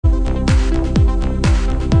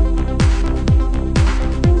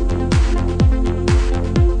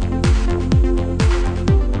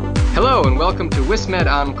welcome to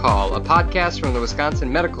WisMed On Call, a podcast from the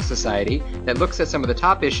Wisconsin Medical Society that looks at some of the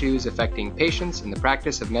top issues affecting patients in the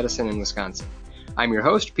practice of medicine in Wisconsin. I'm your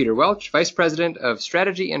host, Peter Welch, Vice President of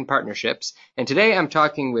Strategy and Partnerships, and today I'm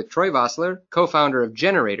talking with Troy Vossler, co-founder of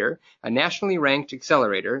Generator, a nationally ranked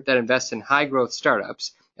accelerator that invests in high-growth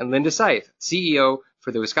startups, and Linda Seif, CEO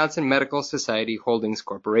for the Wisconsin Medical Society Holdings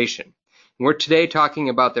Corporation. And we're today talking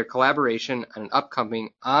about their collaboration on an upcoming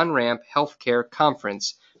on-ramp healthcare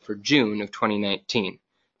conference for June of 2019.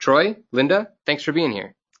 Troy, Linda, thanks for being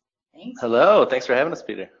here. Thanks. Hello, thanks for having us,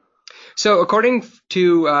 Peter. So according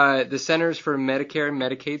to the Centers for Medicare and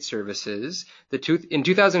Medicaid Services, in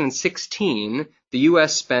 2016, the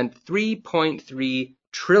U.S. spent $3.3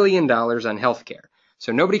 trillion on healthcare.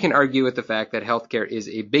 So nobody can argue with the fact that healthcare is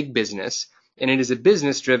a big business, and it is a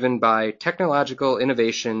business driven by technological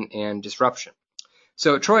innovation and disruption.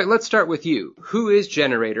 So Troy, let's start with you. Who is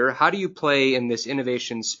Generator? How do you play in this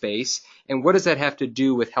innovation space? And what does that have to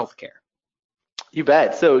do with healthcare? You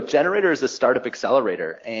bet. So Generator is a startup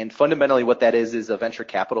accelerator, and fundamentally what that is a venture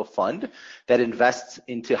capital fund that invests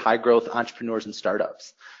into high growth entrepreneurs and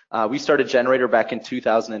startups. We started Generator back in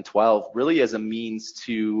 2012 really as a means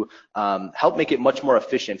to help make it much more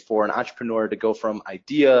efficient for an entrepreneur to go from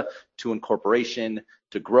idea to incorporation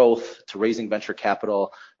to growth to raising venture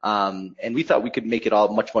capital. And we thought we could make it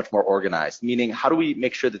all much more organized, meaning how do we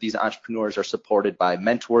make sure that these entrepreneurs are supported by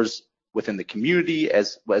mentors within the community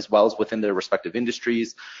as well as within their respective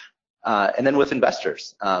industries, and then with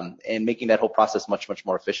investors, and making that whole process much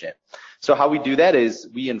more efficient. So how we do that is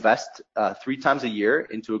we invest 3 times a year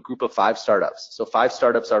into a group of 5 startups. So 5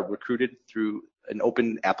 startups are recruited through an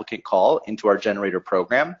open applicant call into our Generator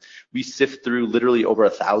program. We sift through literally over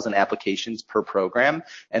 1,000 applications per program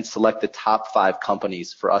and select the top 5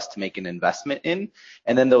 companies for us to make an investment in.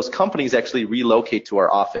 And then those companies actually relocate to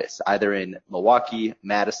our office, either in Milwaukee,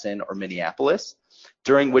 Madison, or Minneapolis,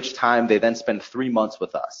 during which time they then spend 3 months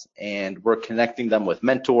with us. And we're connecting them with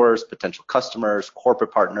mentors, potential customers,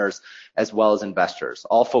 corporate partners, as well as investors,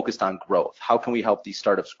 all focused on growth. How can we help these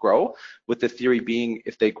startups grow? With the theory being,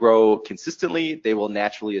 if they grow consistently, they will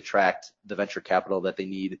naturally attract the venture capital that they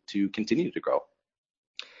need to continue to grow.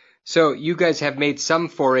 So you guys have made some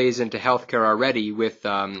forays into healthcare already with,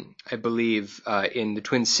 I believe, in the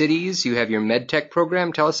Twin Cities, you have your MedTech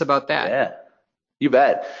program. Tell us about that. Yeah. You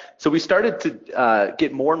bet. So we started to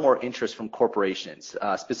get more and more interest from corporations,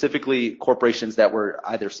 specifically corporations that were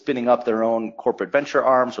either spinning up their own corporate venture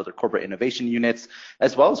arms or their corporate innovation units,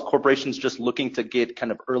 as well as corporations just looking to get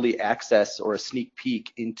kind of early access or a sneak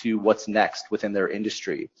peek into what's next within their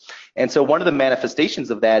industry. And so one of the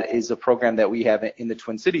manifestations of that is a program that we have in the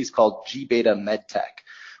Twin Cities called G-Beta MedTech.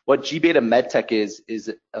 What G-Beta MedTech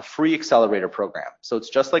is a free accelerator program. So it's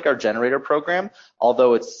just like our Generator program,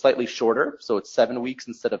 although it's slightly shorter. So it's 7 weeks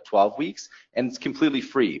instead of 12 weeks, and it's completely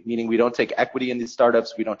free, meaning we don't take equity in these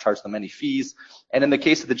startups. We don't charge them any fees. And in the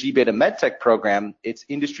case of the G-Beta MedTech program, it's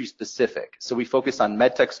industry specific. So we focus on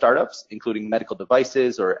MedTech startups, including medical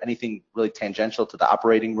devices or anything really tangential to the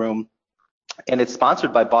operating room. And it's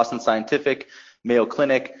sponsored by Boston Scientific, Mayo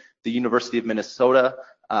Clinic, the University of Minnesota,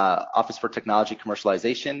 Office for Technology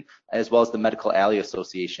Commercialization, as well as the Medical Alley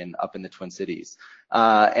Association up in the Twin Cities.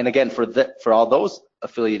 And again, for all those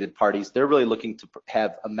affiliated parties, they're really looking to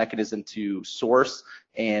have a mechanism to source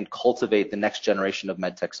and cultivate the next generation of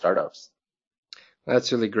medtech startups.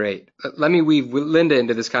 That's really great. Let me weave Linda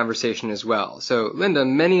into this conversation as well. So Linda,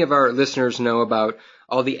 many of our listeners know about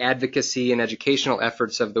all the advocacy and educational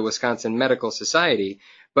efforts of the Wisconsin Medical Society,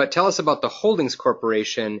 but tell us about the Holdings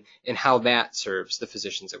Corporation and how that serves the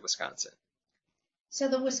physicians of Wisconsin. So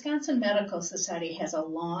the Wisconsin Medical Society has a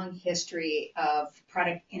long history of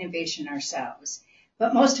product innovation ourselves,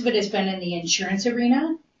 but most of it has been in the insurance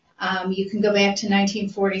arena. You can go back to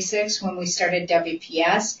 1946 when we started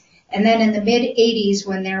WPS, and then in the mid-'80s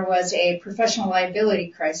when there was a professional liability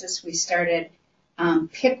crisis, we started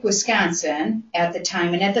PIC Wisconsin at the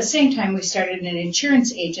time, and at the same time we started an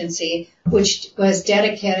insurance agency which was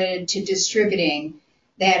dedicated to distributing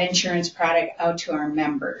that insurance product out to our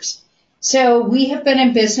members. So we have been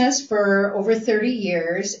in business for over 30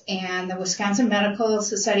 years, and the Wisconsin Medical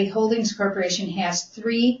Society Holdings Corporation has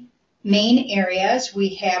 3 main areas.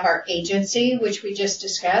 We have our agency, which we just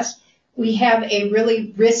discussed. We have a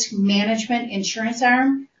really risk management insurance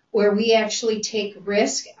arm, where we actually take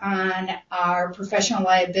risk on our professional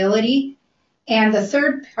liability. And the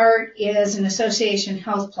third part is an association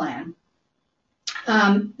health plan.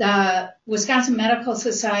 The Wisconsin Medical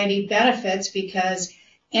Society benefits because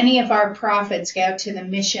any of our profits go to the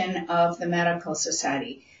mission of the Medical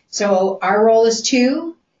Society. So our role is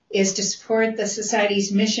 2. is to support the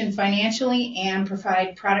Society's mission financially and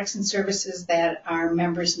provide products and services that our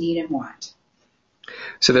members need and want.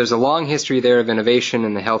 So there's a long history there of innovation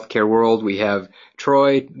in the healthcare world. We have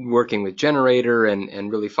Troy working with Generator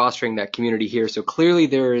and really fostering that community here. So clearly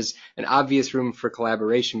there is an obvious room for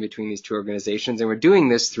collaboration between these two organizations, and we're doing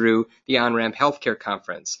this through the OnRamp Healthcare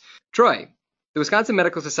Conference. Troy, the Wisconsin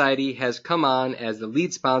Medical Society has come on as the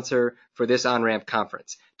lead sponsor for this OnRamp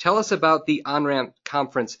conference. Tell us about the OnRamp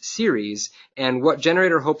Conference series and what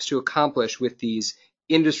Generator hopes to accomplish with these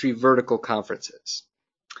industry vertical conferences.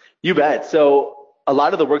 You bet. So a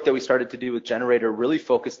lot of the work that we started to do with Generator really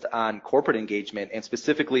focused on corporate engagement and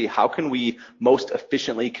specifically how can we most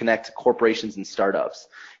efficiently connect corporations and startups.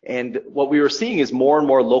 And what we were seeing is more and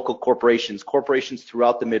more local corporations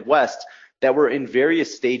throughout the Midwest that were in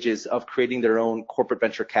various stages of creating their own corporate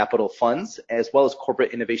venture capital funds as well as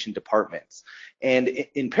corporate innovation departments. And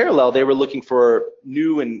in parallel, they were looking for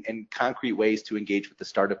new and concrete ways to engage with the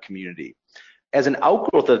startup community. As an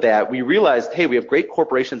outgrowth of that, we realized, hey, we have great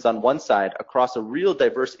corporations on one side across a real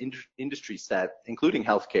diverse industry set, including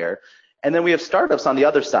healthcare. And then we have startups on the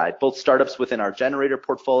other side, both startups within our Generator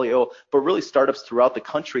portfolio, but really startups throughout the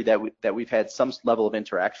country that we've had some level of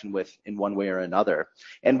interaction with in one way or another.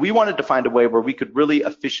 And we wanted to find a way where we could really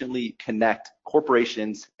efficiently connect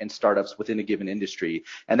corporations and startups within a given industry.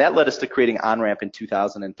 And that led us to creating OnRamp in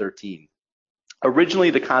 2013. Originally,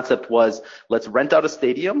 the concept was let's rent out a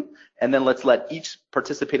stadium and then let's let each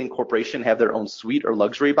participating corporation have their own suite or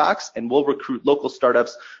luxury box, and we'll recruit local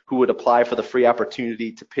startups who would apply for the free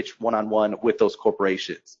opportunity to pitch one-on-one with those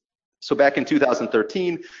corporations. So back in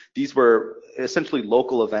 2013, these were essentially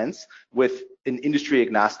local events with an industry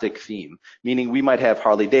agnostic theme, meaning we might have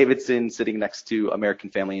Harley Davidson sitting next to American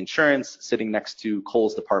Family Insurance, sitting next to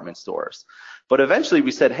Kohl's department stores. But eventually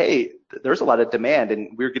we said, hey, there's a lot of demand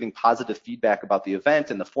and we're getting positive feedback about the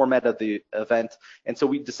event and the format of the event. And so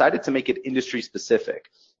we decided to make it industry specific.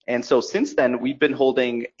 And so since then, we've been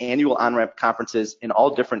holding annual OnRamp conferences in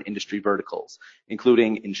all different industry verticals,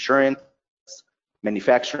 including insurance,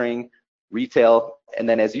 manufacturing, retail, and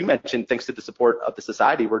then as you mentioned, thanks to the support of the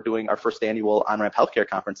society, we're doing our first annual OnRamp Healthcare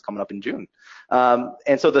Conference coming up in June.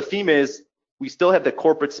 And so the theme is we still have the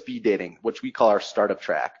corporate speed dating, which we call our startup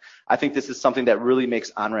track. I think this is something that really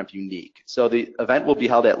makes OnRamp unique. So the event will be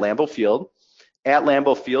held at Lambeau Field. At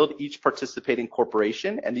Lambeau Field, each participating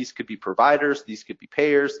corporation, and these could be providers, these could be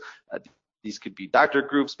payers, these could be doctor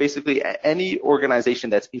groups, basically any organization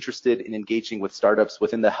that's interested in engaging with startups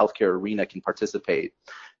within the healthcare arena can participate.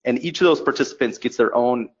 And each of those participants gets their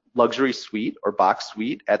own luxury suite or box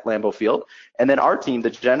suite at Lambeau Field. And then our team, the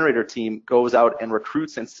Generator team, goes out and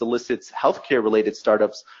recruits and solicits healthcare related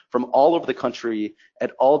startups from all over the country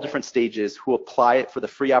at all different stages who apply for the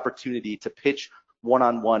free opportunity to pitch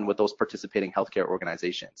one-on-one with those participating healthcare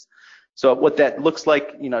organizations. So what that looks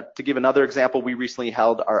like, to give another example, we recently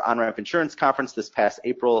held our OnRamp Insurance Conference this past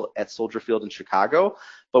April at Soldier Field in Chicago.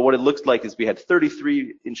 But what it looks like is we had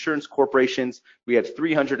 33 insurance corporations, we had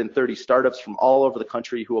 330 startups from all over the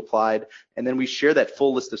country who applied, and then we share that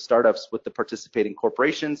full list of startups with the participating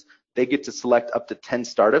corporations. They get to select up to 10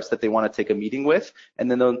 startups that they want to take a meeting with,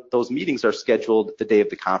 and then those meetings are scheduled the day of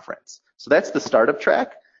the conference. So that's the startup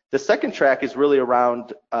track. The second track is really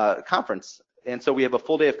around conference. And so we have a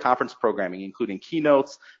full day of conference programming, including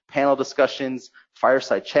keynotes, panel discussions,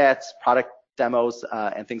 fireside chats, product demos,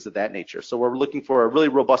 and things of that nature. So we're looking for a really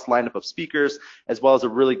robust lineup of speakers, as well as a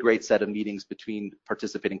really great set of meetings between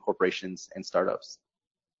participating corporations and startups.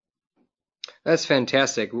 That's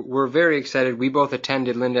fantastic. We're very excited. We both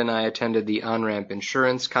attended, Linda and I attended the OnRamp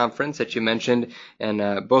Insurance Conference that you mentioned,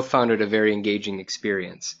 and both found it a very engaging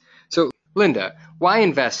experience. So Linda, why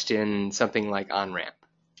invest in something like OnRamp?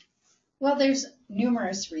 Well, there's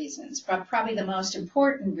numerous reasons, but probably the most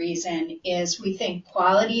important reason is we think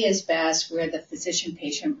quality is best where the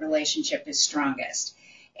physician-patient relationship is strongest.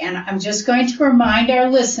 And I'm just going to remind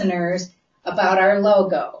our listeners about our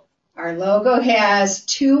logo. Our logo has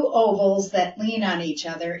two ovals that lean on each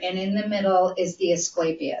other, and in the middle is the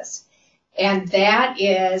Asclepius. And that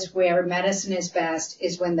is where medicine is best,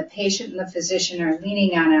 is when the patient and the physician are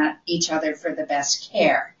leaning on each other for the best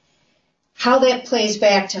care. How that plays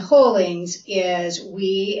back to Holdings is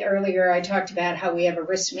earlier I talked about how we have a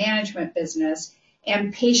risk management business,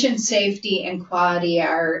 and patient safety and quality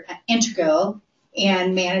are integral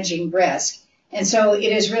in managing risk. And so it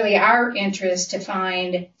is really our interest to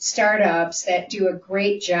find startups that do a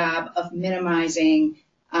great job of minimizing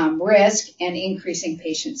risk and increasing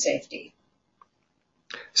patient safety.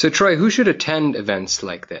 So Troy, who should attend events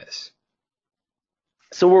like this?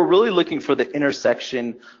 So we're really looking for the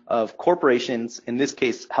intersection of corporations, in this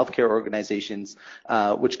case, healthcare organizations,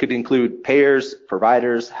 which could include payers,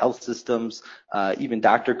 providers, health systems, even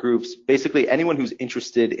doctor groups, basically anyone who's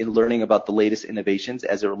interested in learning about the latest innovations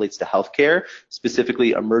as it relates to healthcare,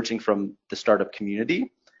 specifically emerging from the startup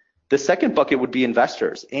community. The second bucket would be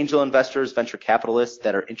investors, angel investors, venture capitalists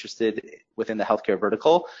that are interested within the healthcare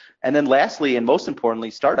vertical. And then lastly, and most importantly,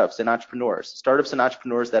 startups and entrepreneurs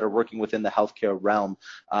that are working within the healthcare realm,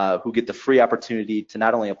 who get the free opportunity to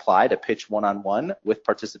not only apply to pitch one-on-one with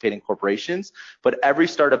participating corporations, but every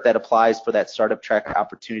startup that applies for that startup track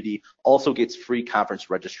opportunity also gets free conference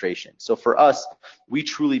registration. So for us, we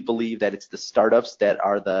truly believe that it's the startups that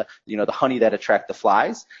are the honey that attract the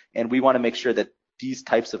flies, and we want to make sure that these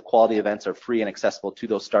types of quality events are free and accessible to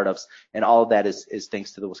those startups, and all of that is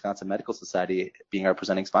thanks to the Wisconsin Medical Society being our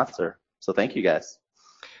presenting sponsor. So thank you, guys.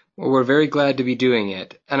 Well, we're very glad to be doing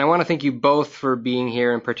it, and I want to thank you both for being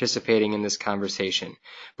here and participating in this conversation.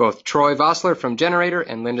 Both Troy Vossler from Generator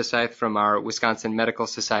and Linda Seith from our Wisconsin Medical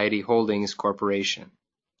Society Holdings Corporation.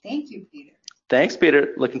 Thank you, Peter. Thanks,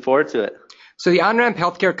 Peter. Looking forward to it. So the OnRamp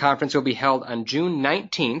Healthcare Conference will be held on June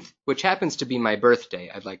 19th, which happens to be my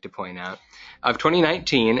birthday, I'd like to point out, of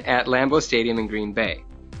 2019 at Lambeau Stadium in Green Bay.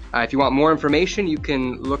 If you want more information, you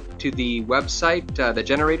can look to the website that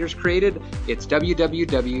Generators created. It's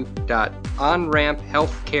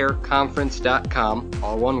www.onramphealthcareconference.com,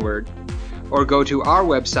 all one word, or go to our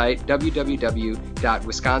website,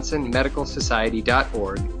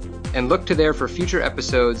 www.wisconsinmedicalsociety.org, and look to there for future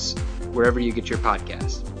episodes wherever you get your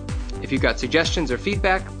podcast. If you've got suggestions or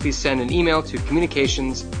feedback, please send an email to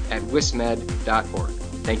communications@wismed.org.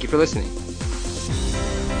 Thank you for listening.